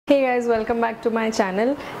Hey guys, welcome back to my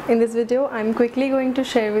channel. In this video I'm quickly going to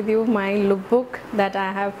share with you my lookbook that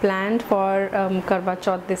I have planned for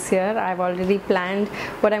Karwachauth this year. I've already planned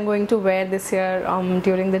what I'm going to wear this year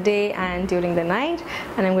during the day and during the night,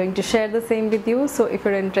 and I'm going to share the same with you. So if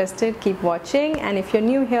you're interested, keep watching, and if you're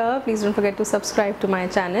new here, please don't forget to subscribe to my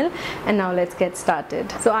channel. And now let's get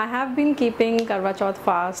started. So I have been keeping Karwachauth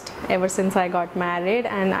fast ever since I got married,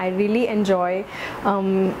 and I really enjoy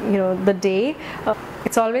the day.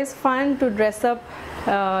 It's always fun to dress up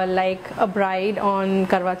like a bride on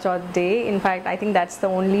Karwachauth day. In fact, I think that's the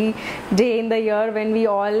only day in the year when we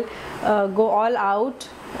all go all out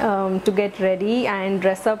to get ready and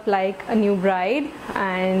dress up like a new bride.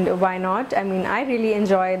 And why not? I mean, I really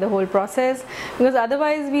enjoy the whole process, because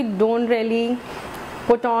otherwise we don't really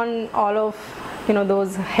put on all of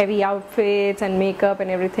those heavy outfits and makeup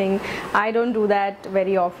and everything. I don't do that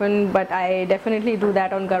very often, but I definitely do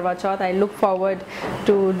that on Karwachauth. I look forward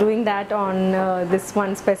to doing that on this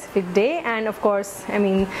one specific day. And of course, I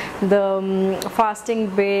mean, the fasting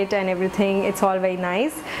bit and everything, it's all very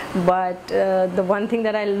nice, but the one thing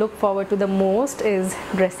that I look forward to the most is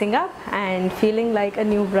dressing up and feeling like a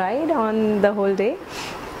new bride on the whole day.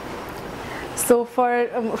 So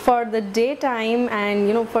for the daytime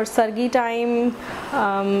and for sargi time,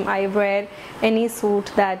 I wear any suit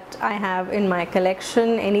that I have in my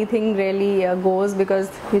collection. Anything really goes, because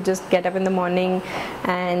you just get up in the morning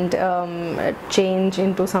and change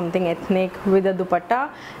into something ethnic with a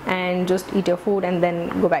dupatta and just eat your food and then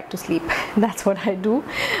go back to sleep. That's what I do.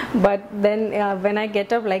 But then when I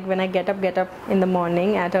get up in the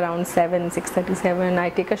morning at around 6:37, I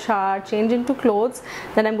take a shower, change into clothes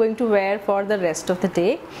that I'm going to wear for the rest of the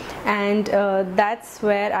day. And that's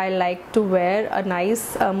where I like to wear a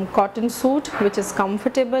nice cotton suit, which is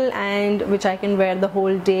comfortable and which I can wear the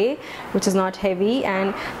whole day, which is not heavy.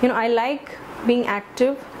 And I like being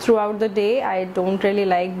active throughout the day. I don't really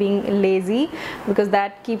like being lazy, because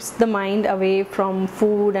that keeps the mind away from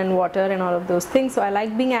food and water and all of those things. So I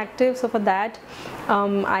like being active. So for that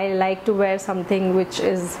I like to wear something which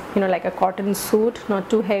is like a cotton suit, not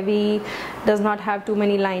too heavy, does not have too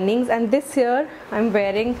many linings. And this year I'm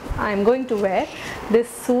going to wear this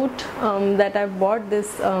suit that I bought,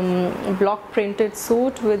 this block printed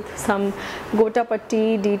suit with some gota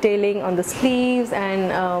patti detailing on the sleeves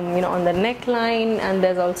and on the neckline, and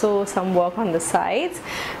there's also some work on the sides.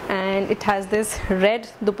 And it has this red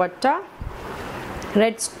dupatta,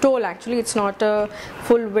 red stole. Actually, it's not a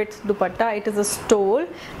full width dupatta, it is a stole,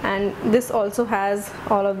 and this also has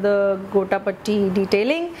all of the gota patti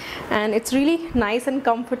detailing, and it's really nice and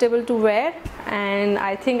comfortable to wear. And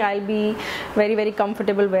I think I'll be very, very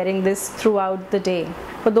comfortable wearing this throughout the day.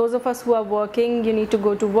 For those of us who are working, you need to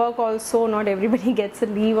go to work also. Not everybody gets a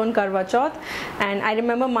leave on Karwachauth. And I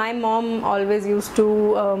remember my mom always used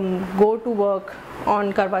to go to work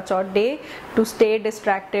on Karwachauth day to stay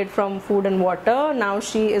distracted from food and water. Now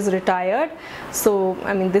she is retired, so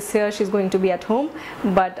I mean, this year she's going to be at home,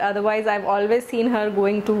 but otherwise I've always seen her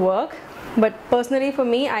going to work. But personally, for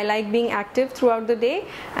me, I like being active throughout the day,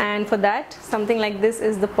 and for that, something like this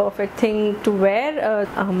is the perfect thing to wear.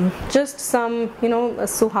 Just some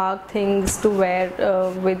suhag things to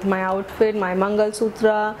wear with my outfit, my mangal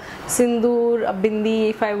sutra, sindoor, a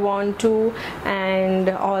bindi if I want to, and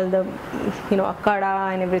all the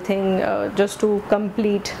akada and everything, just to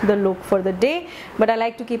complete the look for the day. But I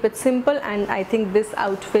like to keep it simple, and I think this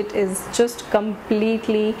outfit is just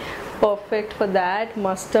completely perfect for that.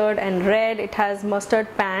 Mustard and red. It has mustard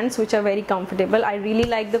pants which are very comfortable. I really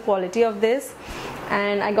like the quality of this,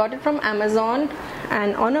 and I got it from Amazon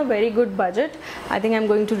and on a very good budget. I think I'm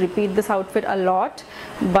going to repeat this outfit a lot,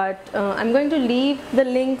 but I'm going to leave the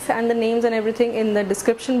links and the names and everything in the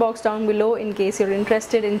description box down below in case you're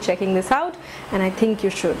interested in checking this out, and I think you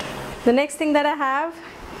should. The next thing that I have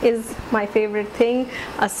is my favorite thing,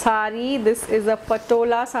 a saree. This is a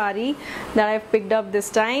patola saree that I've picked up this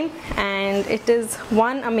time, and it is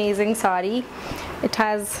one amazing saree. It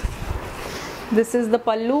has, this is the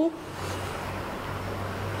pallu,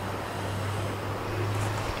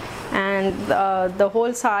 and the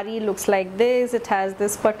whole saree looks like this. It has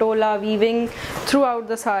this patola weaving throughout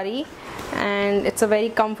the saree, and it's a very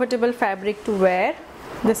comfortable fabric to wear.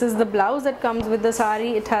 This is the blouse that comes with the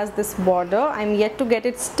saree. It has this border. I'm yet to get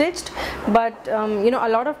it stitched, but a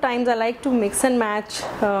lot of times I like to mix and match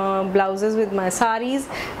blouses with my sarees,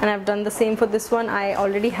 and I've done the same for this one. I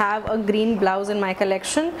already have a green blouse in my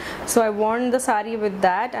collection, so I worn the saree with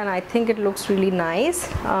that, and I think it looks really nice.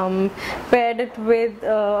 Paired it with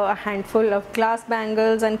a handful of glass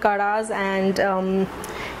bangles and kadas, and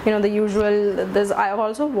you know, the usual. I've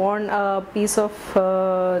also worn a piece of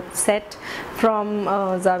set from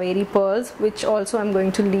Zaveri pearls, which also I'm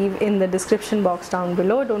going to leave in the description box down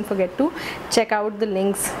below. Don't forget to check out the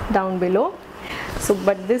links down below. So,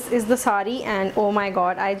 but this is the sari, and oh my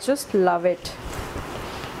god, I just love it.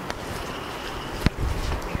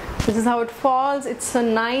 This is how it falls. It's a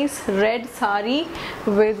nice red sari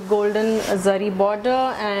with golden zari border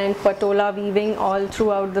and patola weaving all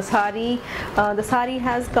throughout the sari. The sari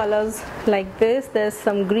has colors like this. There's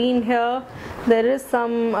some green here. There is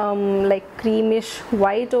some like creamish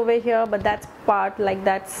white over here, but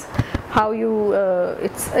that's how you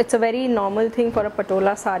it's a very normal thing for a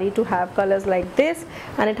patola sari to have colors like this,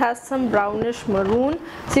 and it has some brownish maroon,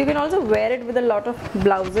 so you can also wear it with a lot of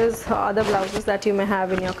blouses, other blouses that you may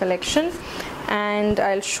have in your collection. And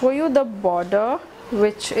I'll show you the border,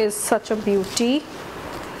 which is such a beauty.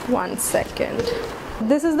 One second.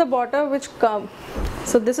 This is the border which comes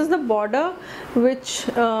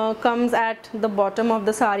at the bottom of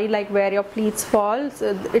the sari, like where your pleats fall.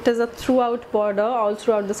 So it is a throughout border all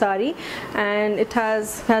throughout the sari, and it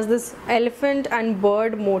has this elephant and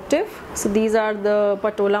bird motif. So these are the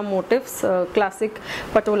patola motifs, classic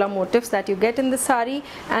patola motifs that you get in the sari,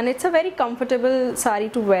 and it's a very comfortable sari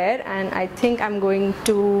to wear, and I think I'm going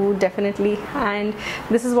to definitely, and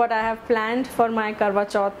this is what I have planned for my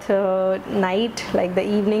Karwachauth night, like the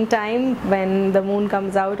evening time when the moon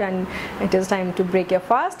comes out and it is time to break your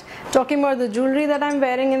fast. Talking about the jewelry that I'm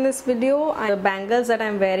wearing in this video, the bangles that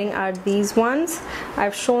I'm wearing are these ones.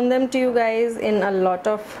 I've shown them to you guys in a lot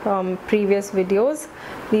of previous videos.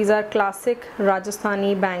 These are classic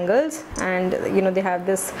Rajasthani bangles, and you know, they have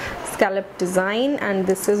this scallop design, and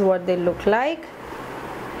this is what they look like,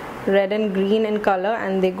 red and green in color,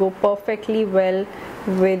 and they go perfectly well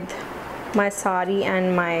with my sari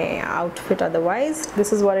and my outfit. Otherwise,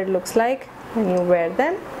 this is what it looks like when you wear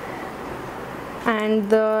them. And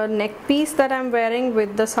the neck piece that I'm wearing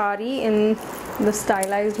with the sari in the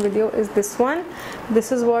stylized video is this one.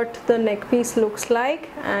 This is what the neck piece looks like,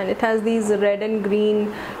 and it has these red and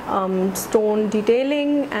green stone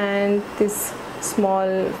detailing and this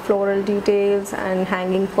small floral details and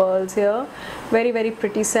hanging pearls here. Very, very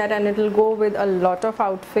pretty set, and it will go with a lot of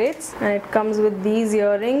outfits. And it comes with these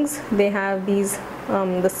earrings. They have these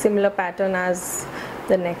the similar pattern as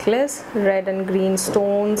the necklace, red and green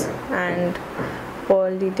stones and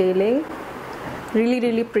pearl detailing.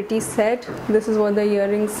 Really pretty set. This is what the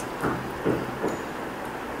earrings,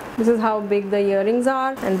 this is how big the earrings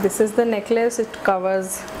are, and this is the necklace. It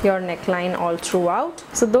covers your neckline all throughout.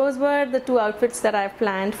 So those were the two outfits that I've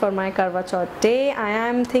planned for my Karwachauth day. I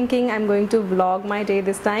am thinking I'm going to vlog my day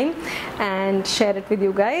this time and share it with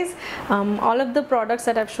you guys. All of the products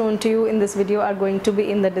that I've shown to you in this video are going to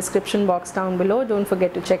be in the description box down below. Don't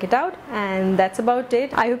forget to check it out. And that's about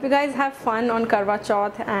it. I hope you guys have fun on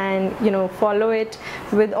Karwachauth, and you know, follow it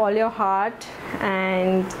with all your heart,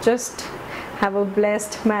 and just have a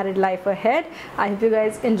blessed married life ahead. I hope you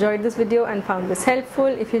guys enjoyed this video and found this helpful.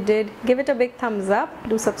 If you did, give it a big thumbs up.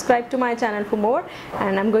 Do subscribe to my channel for more,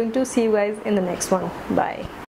 and I'm going to see you guys in the next one. Bye.